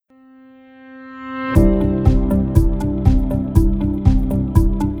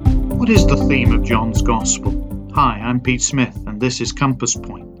What is the theme of John's Gospel? Hi, I'm Pete Smith, and this is Compass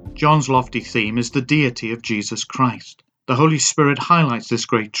Point. John's lofty theme is the deity of Jesus Christ. The Holy Spirit highlights this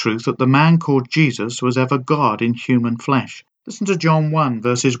great truth that the man called Jesus was ever God in human flesh. Listen to John 1,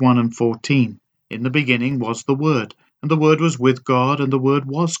 verses 1 and 14. In the beginning was the Word, and the Word was with God, and the Word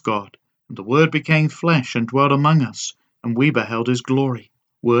was God. And the Word became flesh and dwelt among us, and we beheld his glory.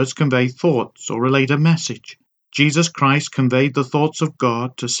 Words convey thoughts or relate a message. Jesus Christ conveyed the thoughts of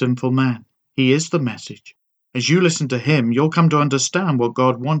God to sinful man. He is the message. As you listen to him, you'll come to understand what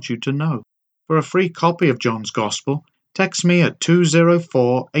God wants you to know. For a free copy of John's Gospel, text me at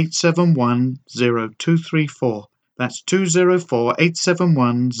 204-871-0234. That's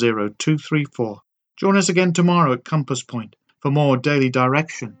 204-871-0234. Join us again tomorrow at Compass Point for more daily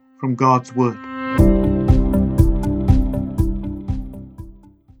direction from God's Word.